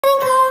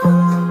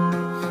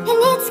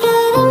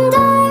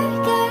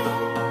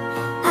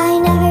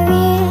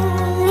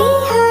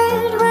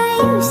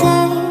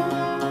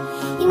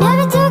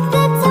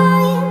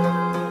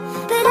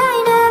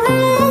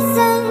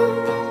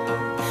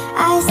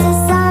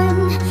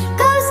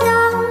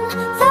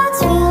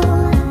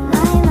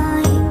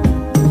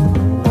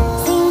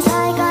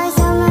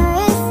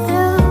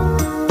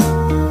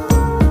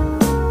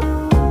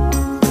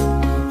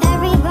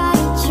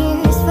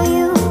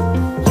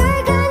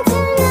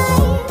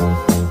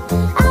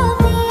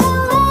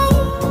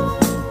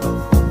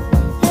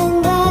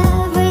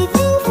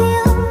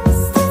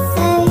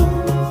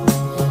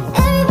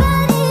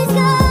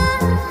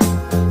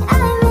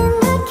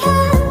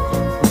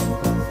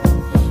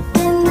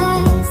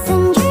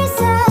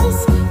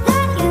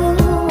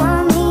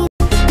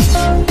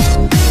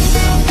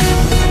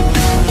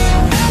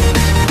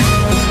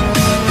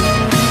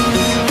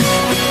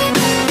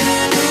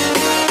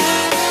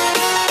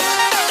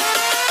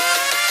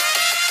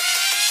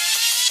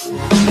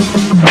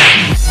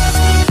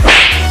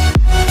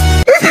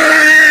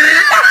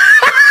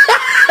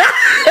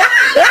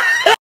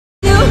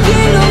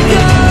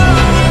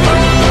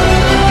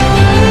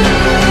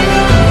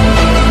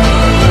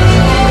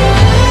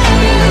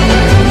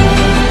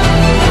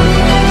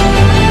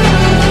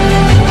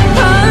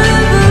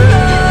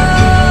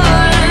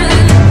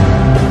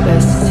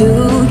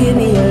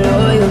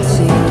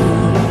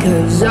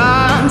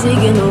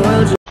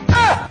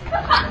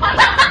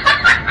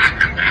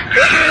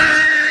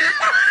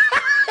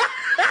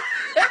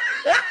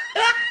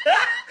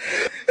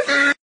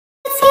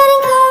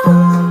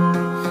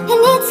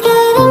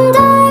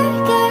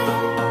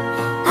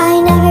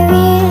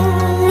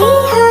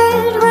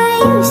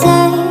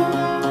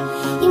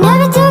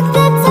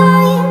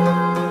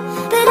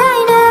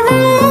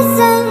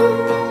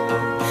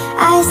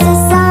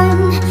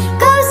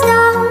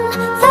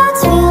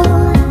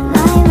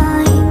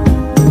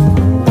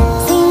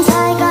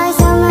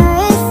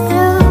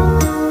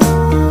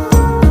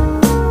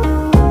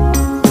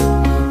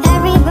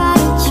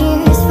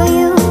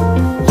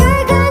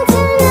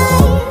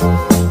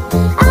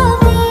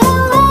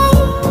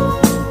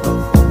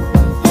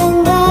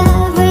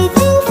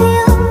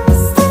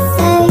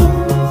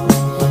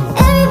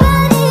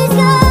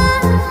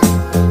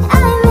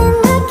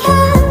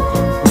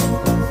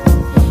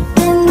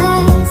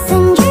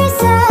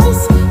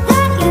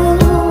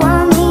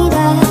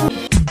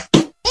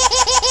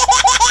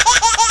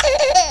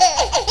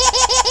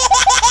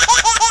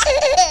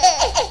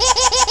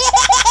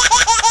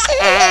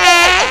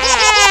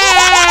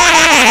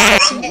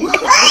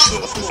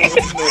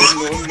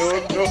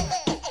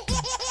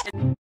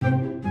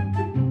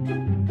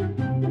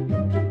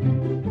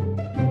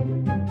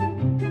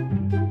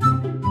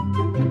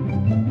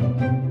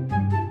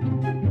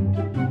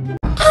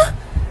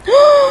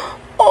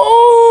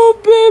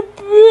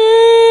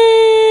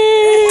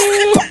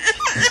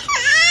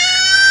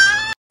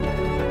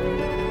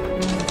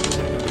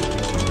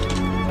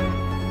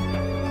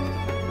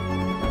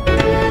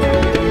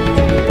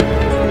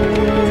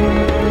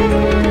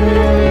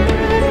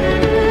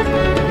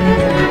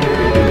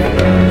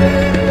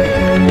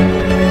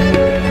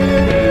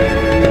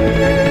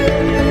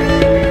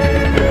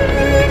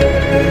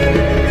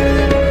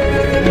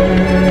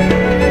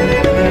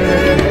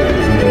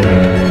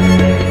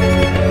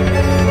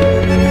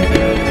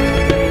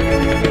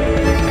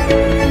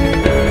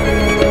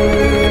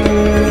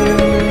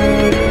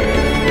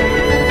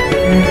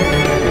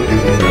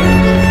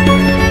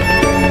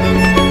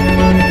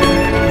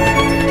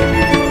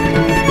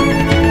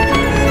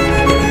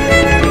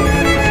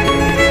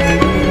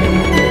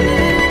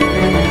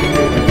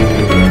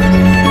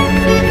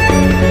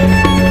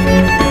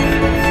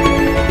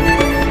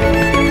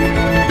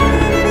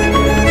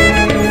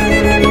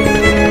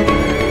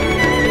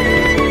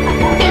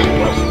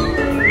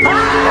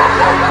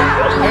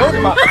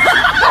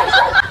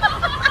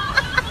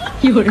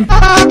有人。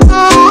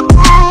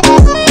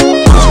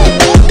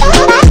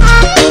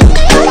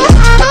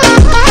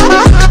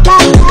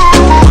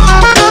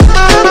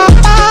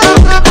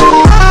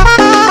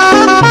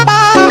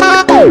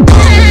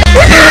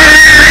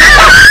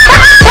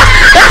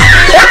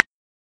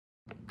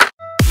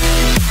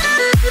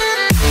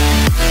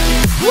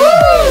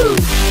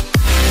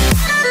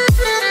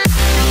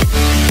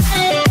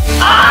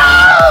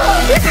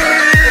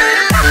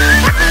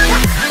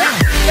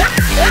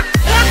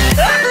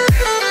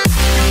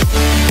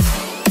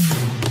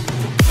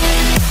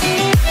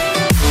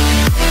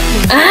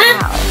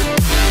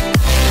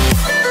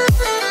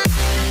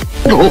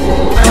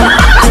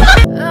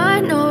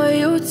I know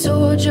you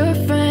told your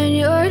friend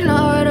you're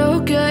not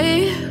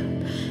okay,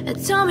 and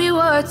tell me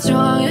what's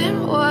wrong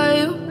and why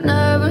you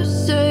never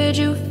said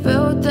you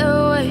felt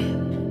that way.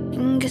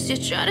 And guess you're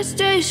trying to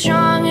stay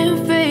strong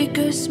and fake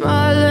a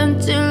smile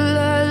until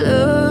I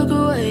look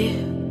away.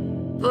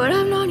 But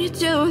I've known you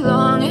too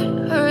long,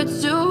 it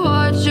hurts to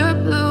watch your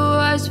blue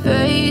eyes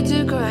fade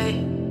to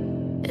gray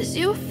as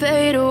you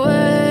fade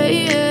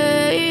away.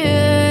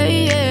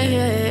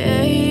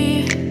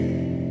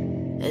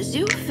 As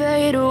you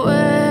fade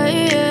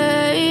away,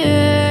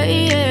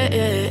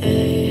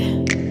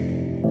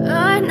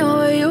 I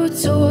know you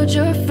told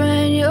your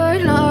friend you're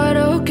not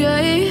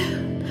okay,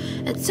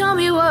 and tell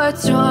me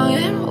what's wrong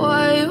and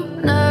why you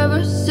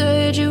never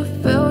said you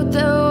felt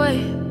that way.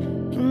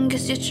 And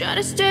guess you're trying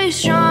to stay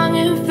strong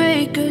and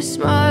fake a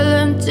smile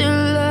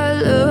until I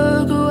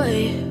look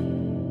away.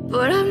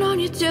 But I've known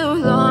you too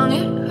long,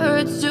 it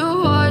hurts to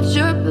watch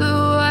your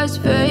blue eyes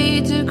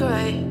fade to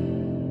gray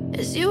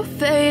as you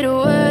fade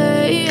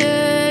away.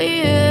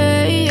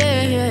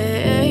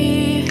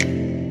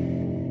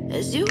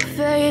 As you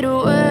fade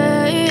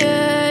away,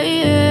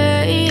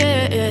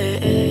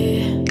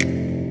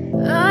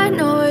 I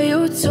know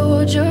you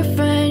told your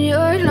friend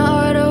you're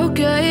not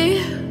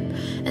okay,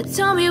 and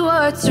tell me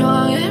what's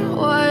wrong and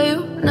why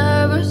you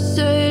never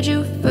said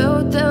you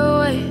felt that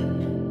way.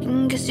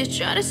 And guess you're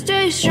trying to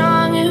stay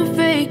strong and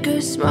fake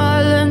a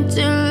smile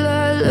until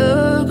I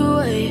look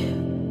away.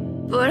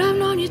 But I've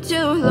known you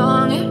too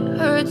long, it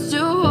hurts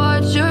to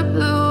watch your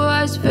blue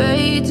eyes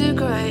fade to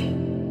gray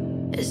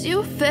as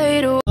you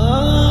fade away.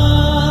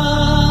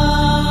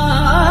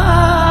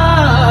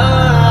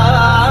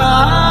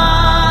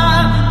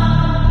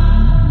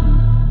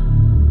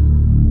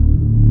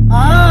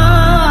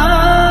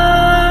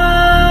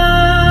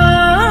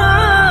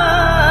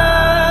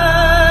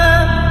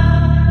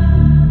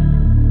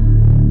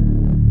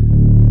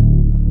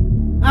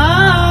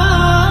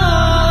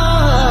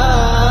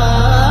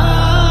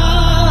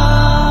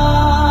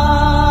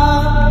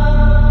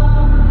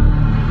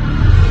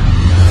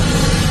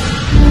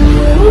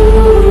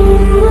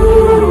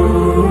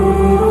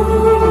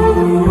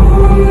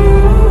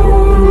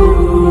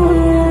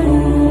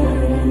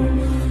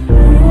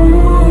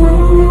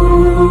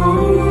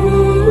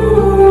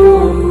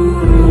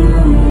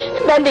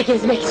 Ben de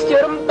gezmek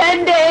istiyorum,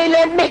 ben de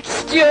eğlenmek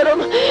istiyorum.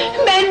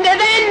 Ben de.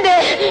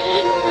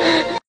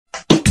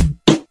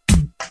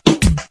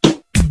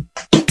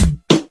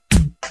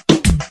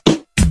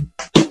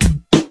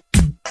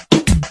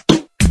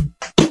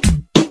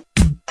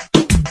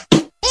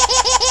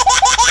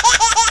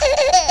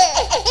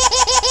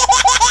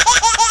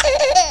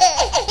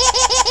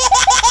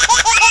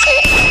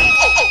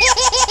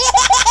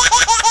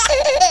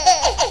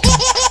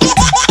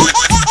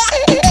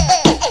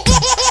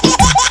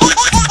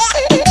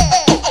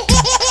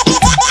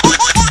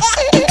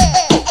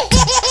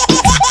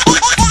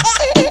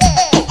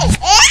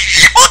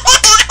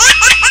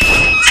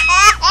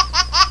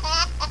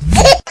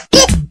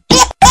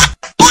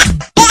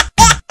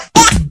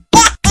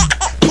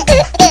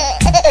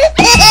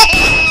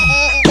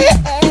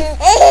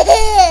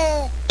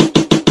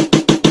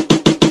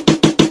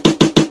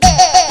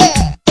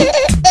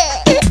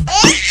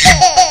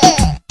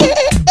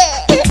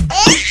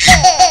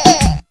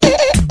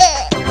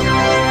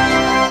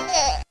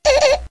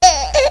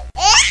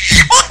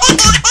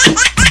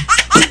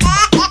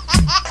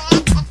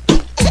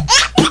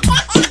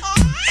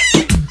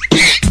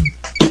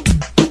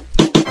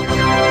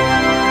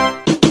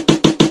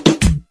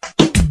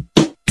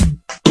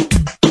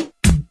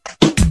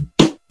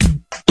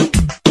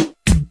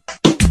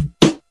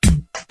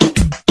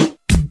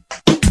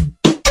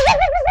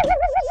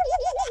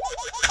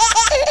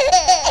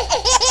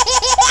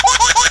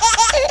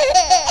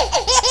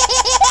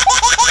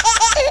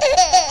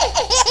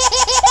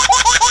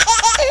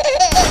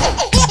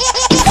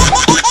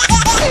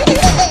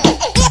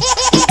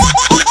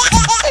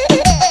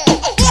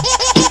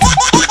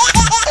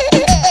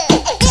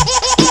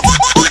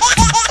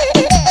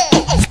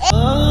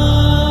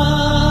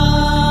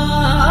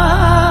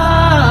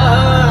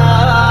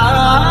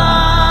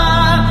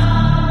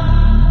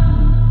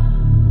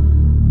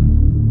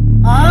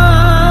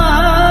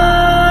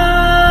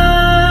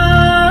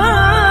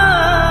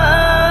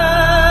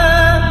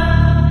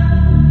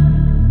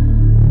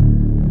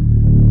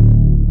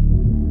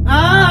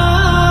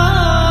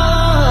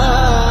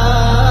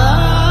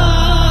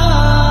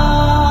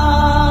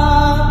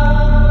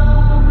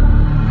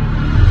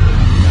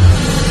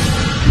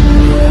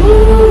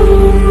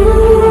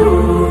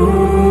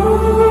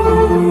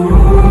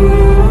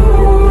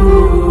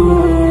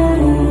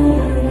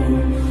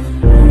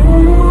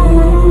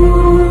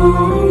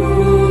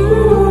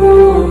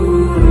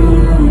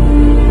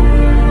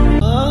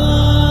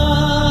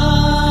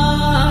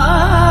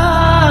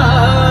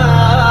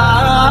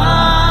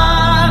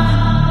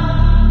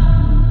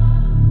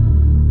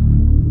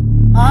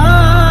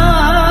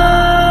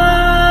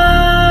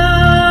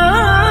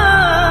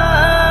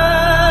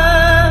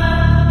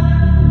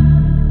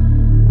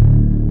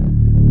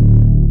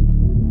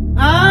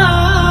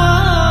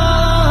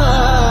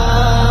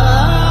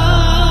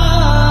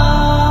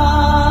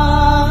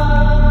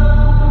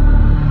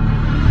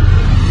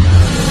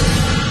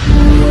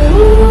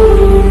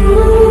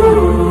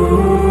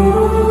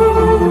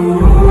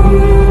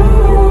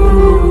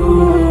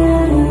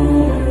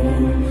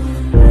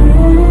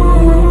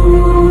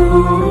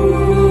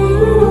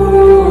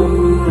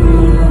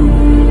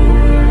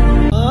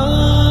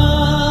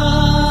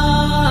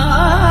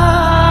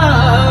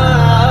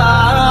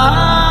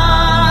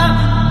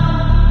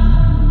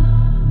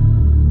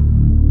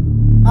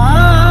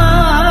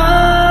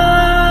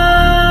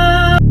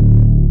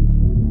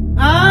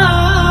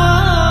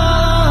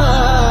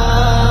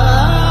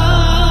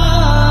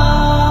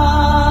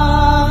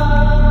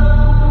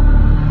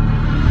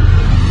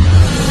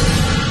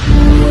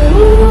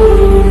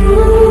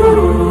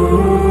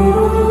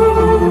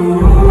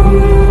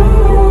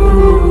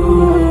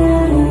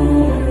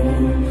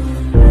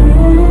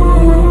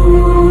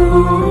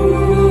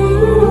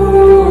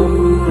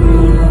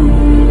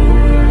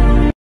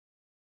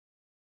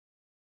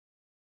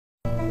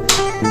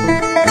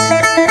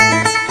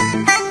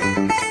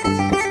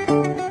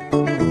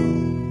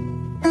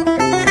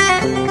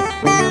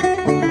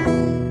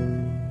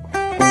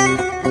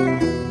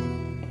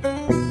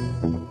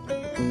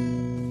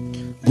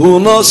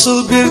 Bu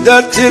nasıl bir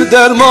derttir,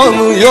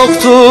 dermanı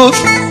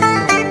yoktur.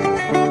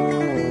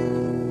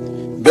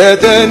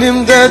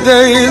 Bedenimde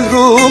değil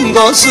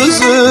ruhumda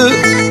sızı.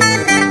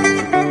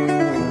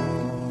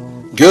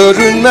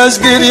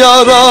 Görünmez bir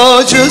yara,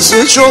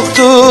 acısı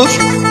çoktur.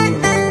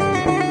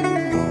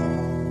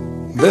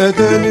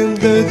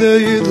 Bedenimde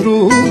değil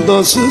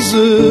ruhumda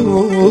sızı,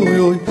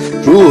 oy oy.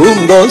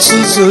 Ruhumda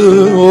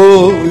sızı,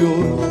 oy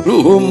oy.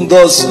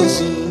 Ruhumda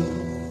sızı.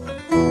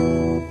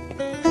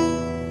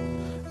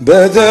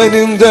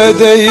 Bedenimde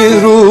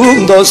değil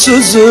ruhumda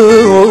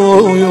sızı,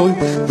 oy oy.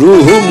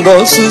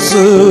 Ruhumda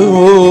sızı,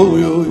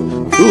 oy oy.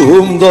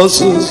 Ruhumda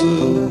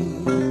sızı.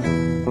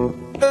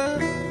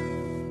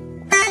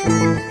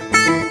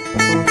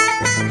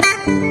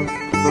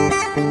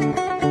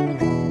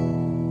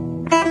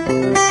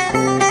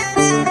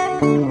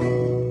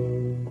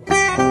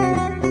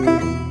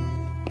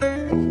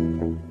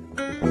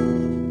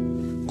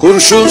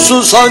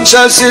 Kurşunsuz,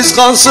 hançersiz,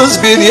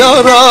 kansız bir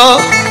yara.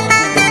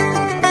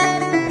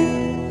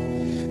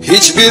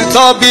 Hiçbir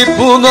tabip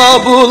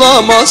buna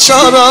bulamaz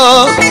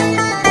şara.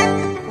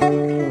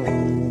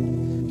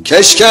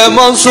 Keşke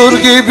Mansur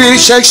gibi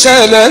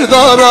çekseler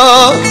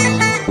dara.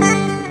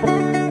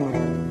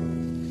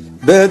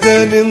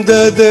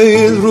 Bedenimde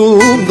değil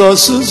ruhumda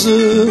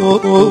sızı,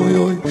 oy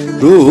oy.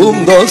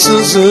 Ruhumda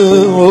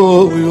sızı,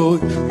 oy oy.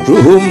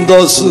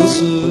 Ruhumda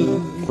sızı.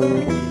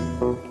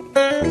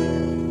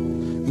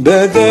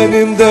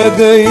 Bedenimde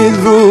değil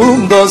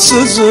ruhumda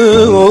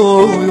sızı,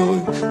 oy oy.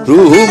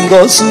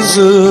 Ruhumda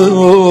sızı,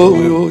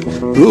 oy oy.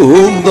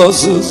 Ruhumda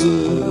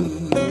sızı.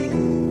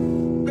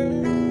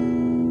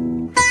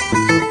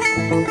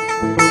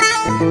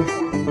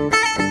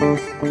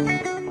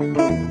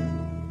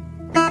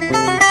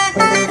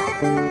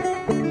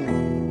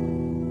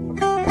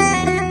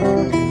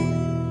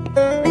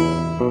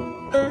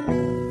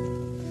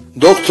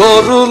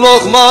 Doktoru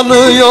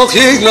lokmanı yok,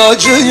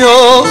 ilacı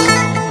yok.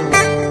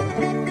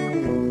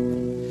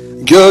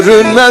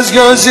 Görünmez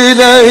göz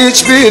ile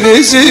hiçbir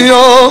izi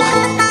yok.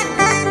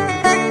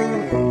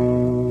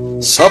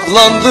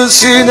 Saplandı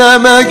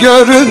sineme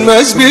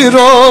görünmez bir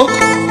ok.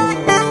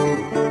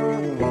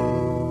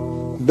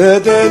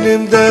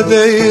 Bedenimde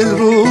değil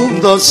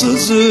ruhumda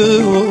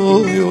sızı,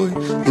 oy oy.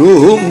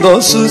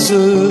 Ruhumda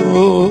sızı,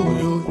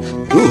 oy oy.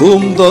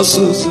 Ruhumda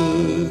sızı.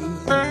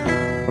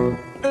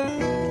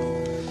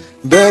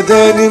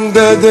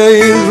 Bedenimde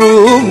değil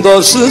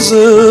ruhumda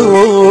sızı,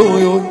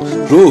 oy oy.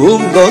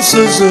 Ruhumda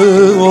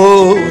sızı,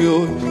 oy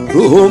oy.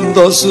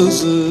 Ruhumda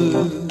sızı.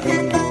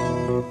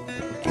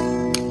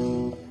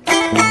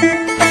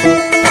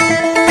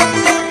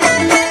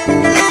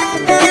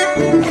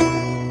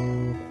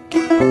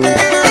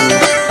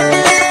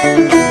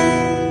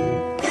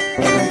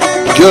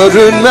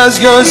 Görünmez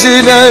göz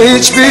ile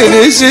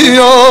hiçbir izi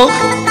yok.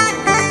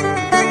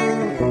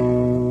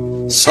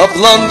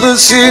 Saplandı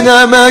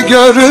sineme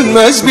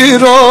görünmez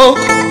bir ok.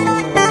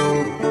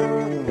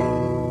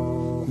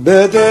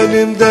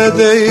 Bedenimde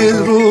değil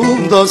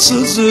ruhumda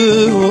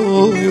sızı,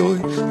 oy oy.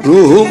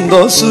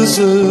 Ruhumda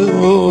sızı,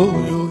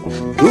 oy oy.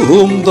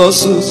 Ruhumda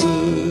sızı.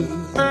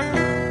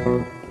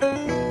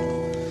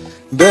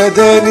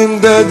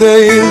 Bedenimde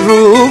değil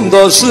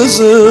ruhumda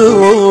sızı,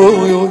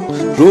 oy oy.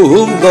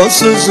 Ruhumda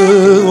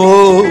sızı,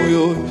 oy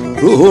oy.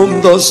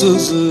 Ruhumda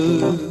sızı.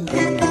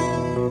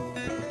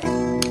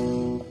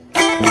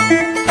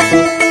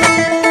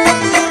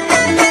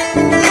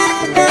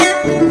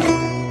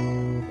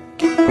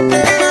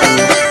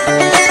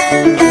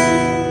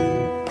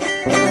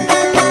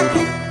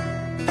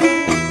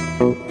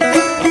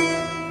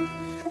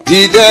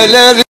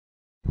 Dideler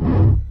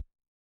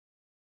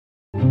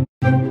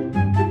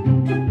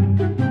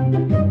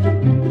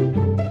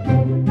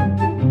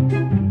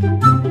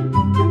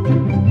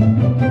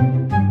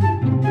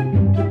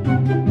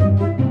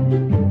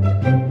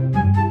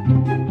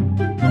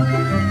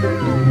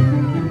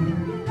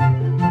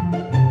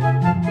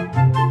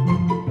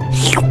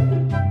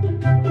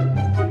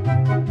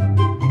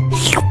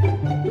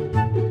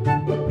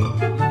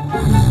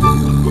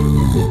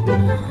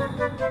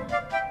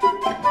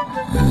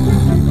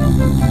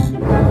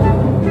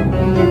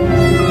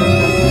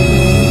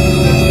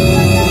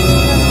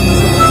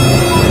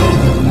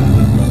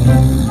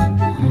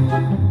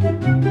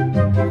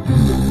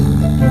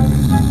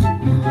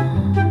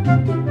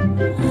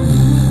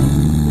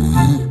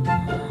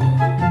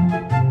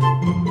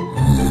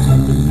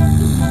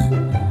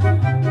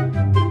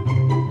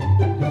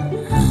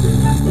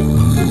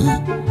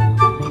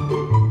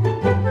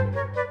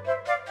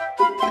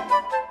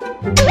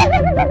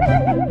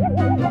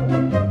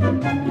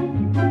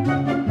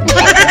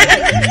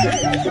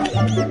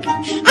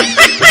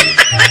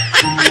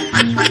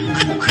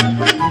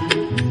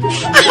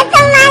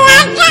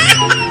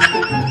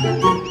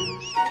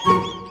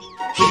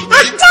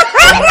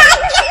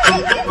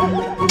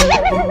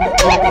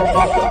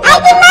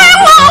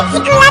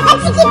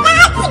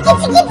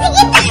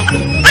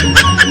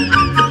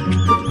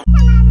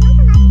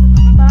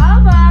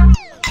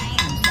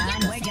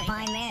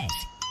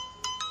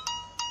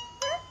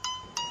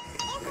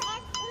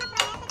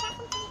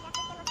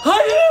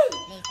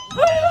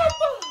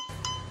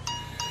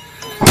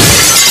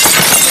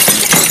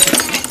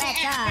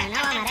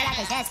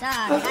queso.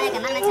 Deja de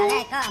quemarme el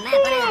chaleco, me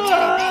pone la miel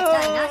en el pecho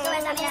y no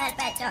subes la miel del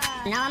pecho.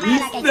 No me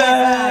la que queso,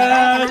 deja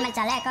de quemarme el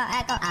chaleco,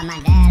 eco.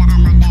 Amandela,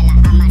 amandela,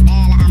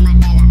 amandela,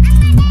 amandela.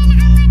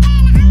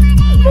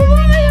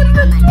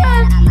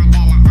 Amandela,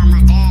 amandela,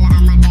 amandela,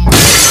 amandela.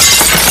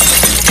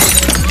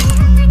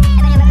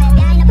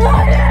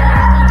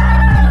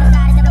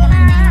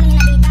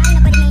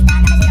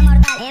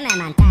 Y me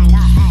mantengo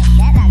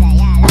detrás de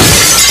hielo.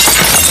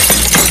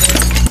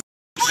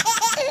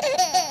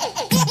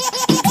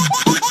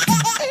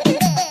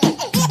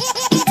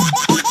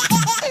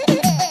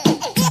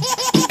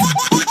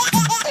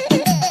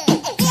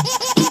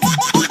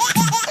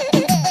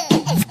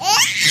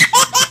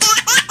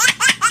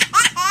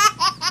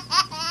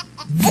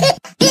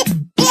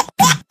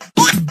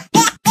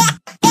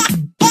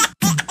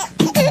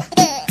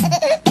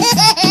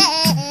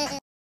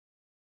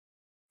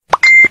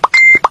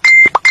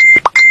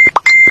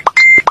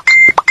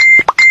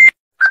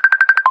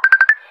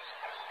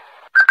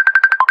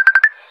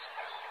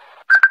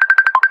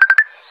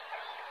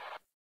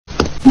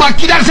 Bak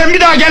gidersen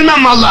bir daha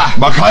gelmem valla.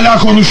 Bak hala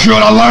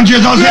konuşuyor Allah'ın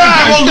cezası.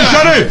 Defol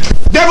dışarı.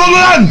 Defol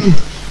ulan.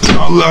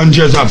 Allah'ın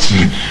cezası.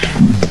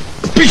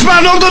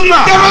 Pişman oldun mu?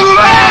 Defol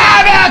ulan.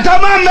 Be,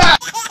 tamam be.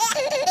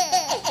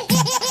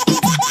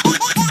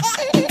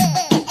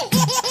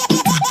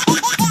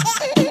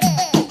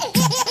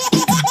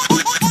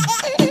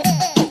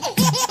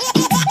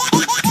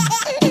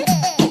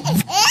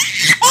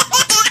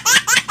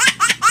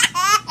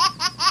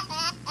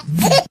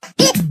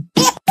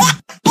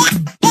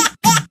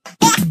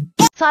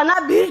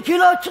 Sana 1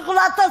 kilo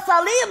çikolata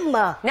salayım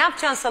mı? Ne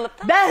yapacaksın salıp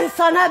da? Ben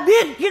sana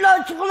 1 kilo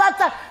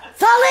çikolata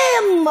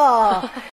salayım mı?